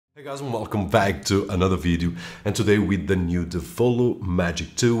Hey guys, and welcome back to another video, and today with the new Devolo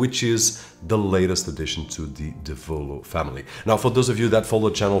Magic 2, which is the latest addition to the Devolo family. Now, for those of you that follow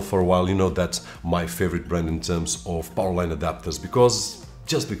the channel for a while, you know that's my favorite brand in terms of POWERLINE adapters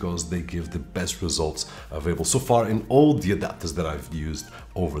because they give the best results available so far in all the adapters that I've used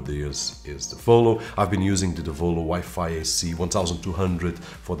over the years is Devolo. I've been using the Devolo Wi-Fi AC 1200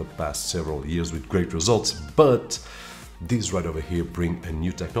 for the past several years with great results, but these right over here bring a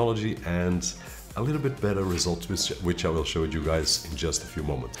new technology and a little bit better results, which I will show you guys in just a few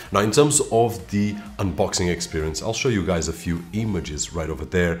moments. Now, in terms of the unboxing experience, I'll show you guys a few images right over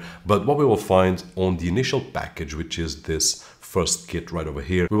there, but what we will find on the initial package, which is this first kit right over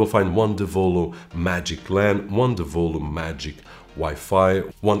here, we will find one Devolo Magic LAN, one Devolo Magic Wi-Fi,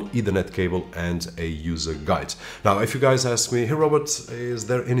 one Ethernet cable, and a user guide. Now, if you guys ask me, hey Robert, is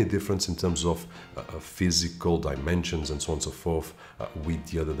there any difference in terms of physical dimensions and so on and so forth with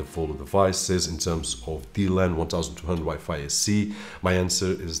the other Devolo devices in terms of DLAN 1200 Wi-Fi AC? My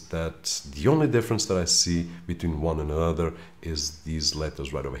answer is that the only difference that I see between one and another is these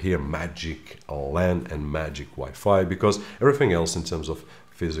letters right over here, Magic LAN and Magic Wi-Fi, because everything else in terms of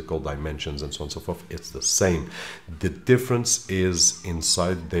physical dimensions and so on and so forth, it's the same. The difference is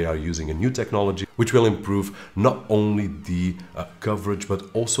inside they are using a new technology which will improve not only the coverage but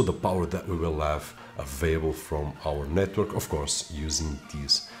also the power that we will have available from our network, of course using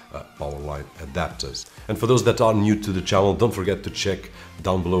these POWERLINE adapters. And for those that are new to the channel, don't forget to check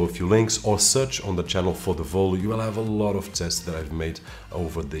down below a few links or search on the channel for Devolo. You will have a lot of tests that I've made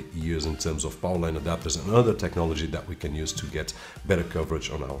over the years in terms of POWERLINE adapters and other technology that we can use to get better coverage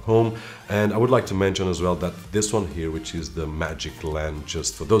on our home. And I would like to mention as well that this one here, which is the Magic LAN,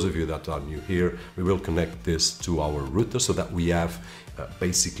 just for those of you that are new here, we will connect this to our router so that we have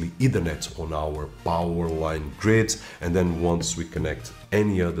basically Ethernet on our POWERLINE grid, and then once we connect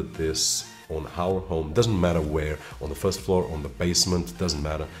any other this on our home, doesn't matter where, on the first floor, on the basement, doesn't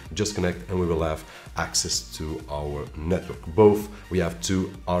matter, just connect and we will have access to our network. Both, we have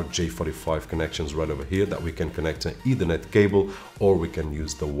two RJ45 connections right over here that we can connect an Ethernet cable, or we can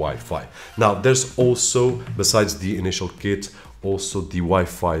use the Wi-Fi. Now, there's also, besides the initial kit, also the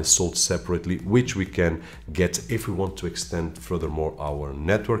Wi-Fi is sold separately, which we can get if we want to extend furthermore our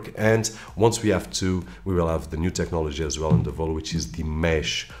network. And once we have two, we will have the new technology as well in Devolo, which is the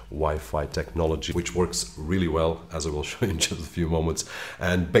mesh Wi-Fi technology, which works really well, as I will show you in just a few moments.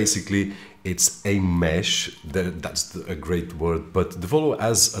 And basically it's a mesh, that's a great word, but Devolo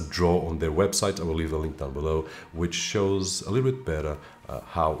has a draw on their website, I will leave a link down below, which shows a little bit better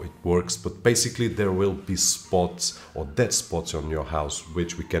how it works. But basically there will be spots or dead spots on your house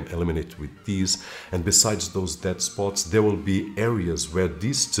which we can eliminate with these, and besides those dead spots there will be areas where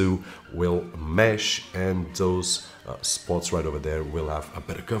these two will mesh, and those spots right over there will have a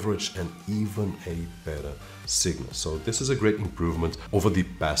better coverage and even a better signal. So this is a great improvement over the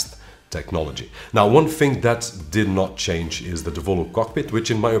past technology. Now, one thing that did not change is the Devolo cockpit, which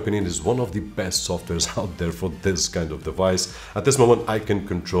in my opinion is one of the best softwares out there for this kind of device. At this moment I can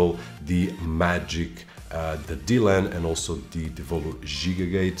control the Magic, the DLAN, and also the Devolo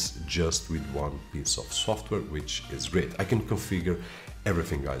Gigagate just with one piece of software, which is great. I can configure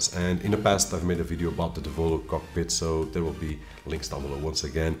everything, guys, and in the past I've made a video about the Devolo cockpit, so there will be links down below once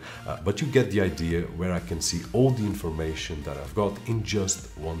again, but you get the idea where I can see all the information that I've got in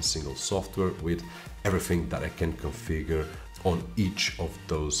just one single software with everything that I can configure on each of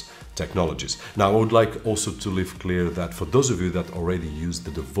those technologies. Now, I would like also to leave clear that for those of you that already use the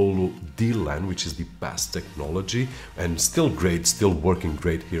Devolo DLAN, which is the past technology and still great, still working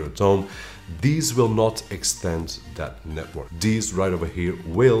great here at home, these will not extend that network. These right over here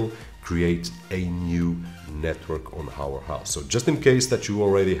will create a new network on our house. So just in case that you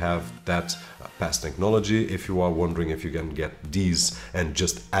already have that past technology, if you are wondering if you can get these and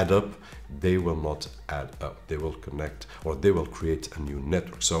just add up, they will not add up. They will connect, or they will create a new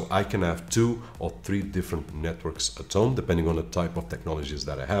network. So I can have 2 or 3 different networks at home, depending on the type of technologies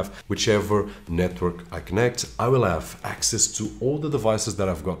that I have. Whichever network I connect, I will have access to all the devices that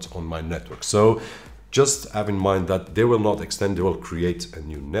I've got on my network. So just have in mind that they will not extend, they will create a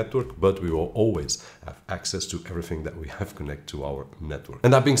new network, but we will always have access to everything that we have connected to our network.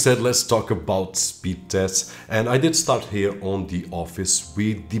 And that being said, let's talk about speed tests. And I did start here on the office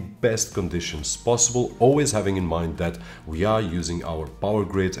with the best conditions possible, always having in mind that we are using our power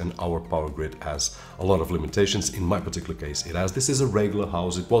grid, and our power grid has a lot of limitations. In my particular case, it has. This is a regular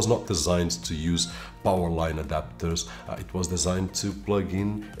house. It was not designed to use POWERLINE adapters. It was designed to plug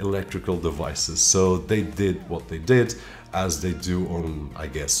in electrical devices. So they did what they did, as they do on, I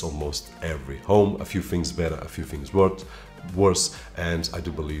guess, almost every home. A few things better, a few things worse, and I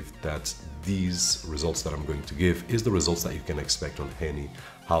do believe that these results that I'm going to give is the results that you can expect on any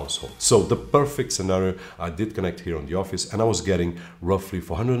household. So the perfect scenario, I did connect here on the office and I was getting roughly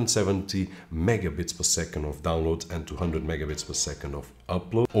 470 megabits per second of download and 200 megabits per second of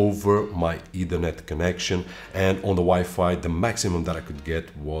upload over my Ethernet connection, and on the Wi-Fi the maximum that I could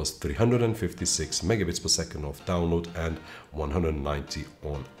get was 356 megabits per second of download and 190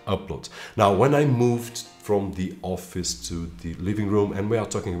 on upload. Now when I moved from the office to the living room, and we are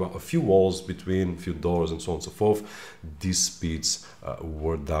talking about a few walls between, a few doors and so on and so forth, these speeds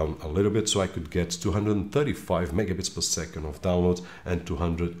were down a little bit, so I could get 235 megabits per second of download and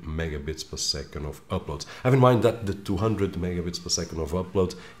 200 megabits per second of upload. Have in mind that the 200 megabits per second of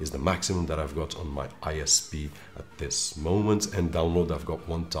upload is the maximum that I've got on my ISP at this moment, and download I've got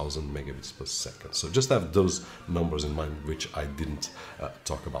 1000 megabits per second. So just have those numbers in mind, which I didn't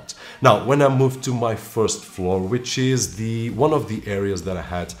talk about. Now when I moved to my first floor, which is one of the areas that I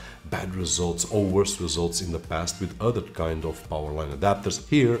had bad results or worse results in the past with other kind of POWERLINE adapters,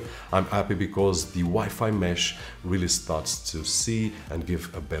 here I'm happy because the Wi-Fi mesh really starts to see and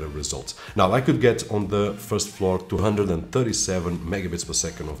give a better result. Now I could get on the first floor 237 megabits per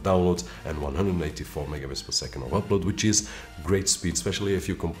second of download and 184 megabits per second of upload, which is great speed, especially if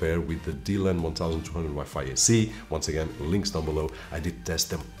you compare with the DLAN 1200 Wi-Fi AC. Once again, links down below. I did test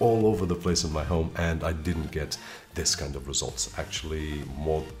them all over the place in my home and I didn't get this kind of results, actually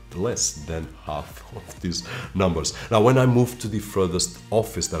less than half of these numbers. Now when I moved to the furthest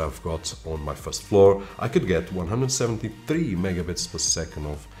office that I've got on my first floor, I could get 173 megabits per second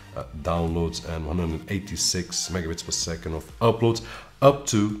of downloads and 186 megabits per second of uploads, up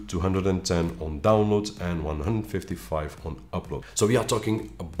to 210 on download and 155 on upload. So we are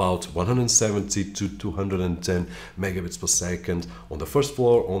talking about 170 to 210 megabits per second on the first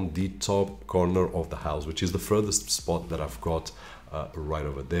floor on the top corner of the house, which is the furthest spot that I've got right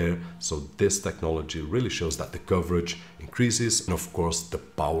over there. So this technology really shows that the coverage increases, and of course the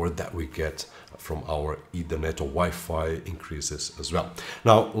power that we get from our Ethernet or Wi-Fi increases as well.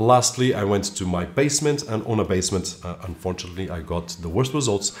 Now lastly, I went to my basement, and on a basement unfortunately I got the worst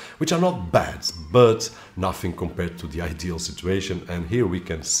results, which are not bad but nothing compared to the ideal situation. And here we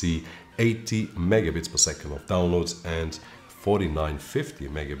can see 80 megabits per second of downloads and 4950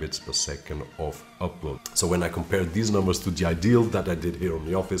 megabits per second of upload. So when I compare these numbers to the ideal that I did here on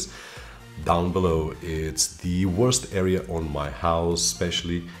the office, down below it's the worst area on my house,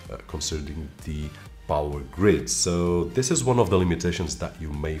 especially considering the power grid. So this is one of the limitations that you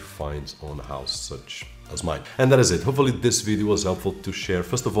may find on a house such as mine. And that is it. Hopefully this video was helpful to share,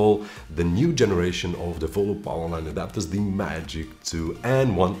 first of all, the new generation of Devolo POWERLINE adapters, the Magic 2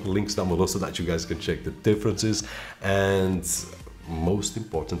 and 1, links down below so that you guys can check the differences, and most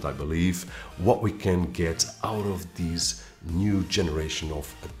important, I believe, what we can get out of these new generation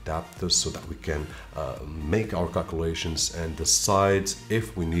of adapters so that we can make our calculations and decide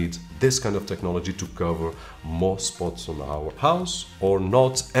if we need this kind of technology to cover more spots on our house or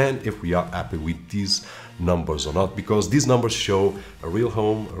not, and if we are happy with these numbers or not, because these numbers show a real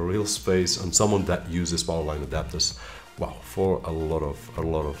home, a real space, and someone that uses POWERLINE adapters, wow, for a lot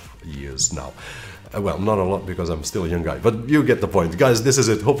of years now. Well, not a lot because I'm still a young guy, but you get the point. Guys, this is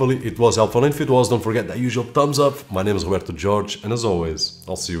it. Hopefully it was helpful, and if it was, don't forget that usual thumbs up. My name is Roberto George, and as always,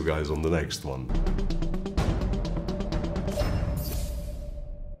 I'll see you guys on the next one.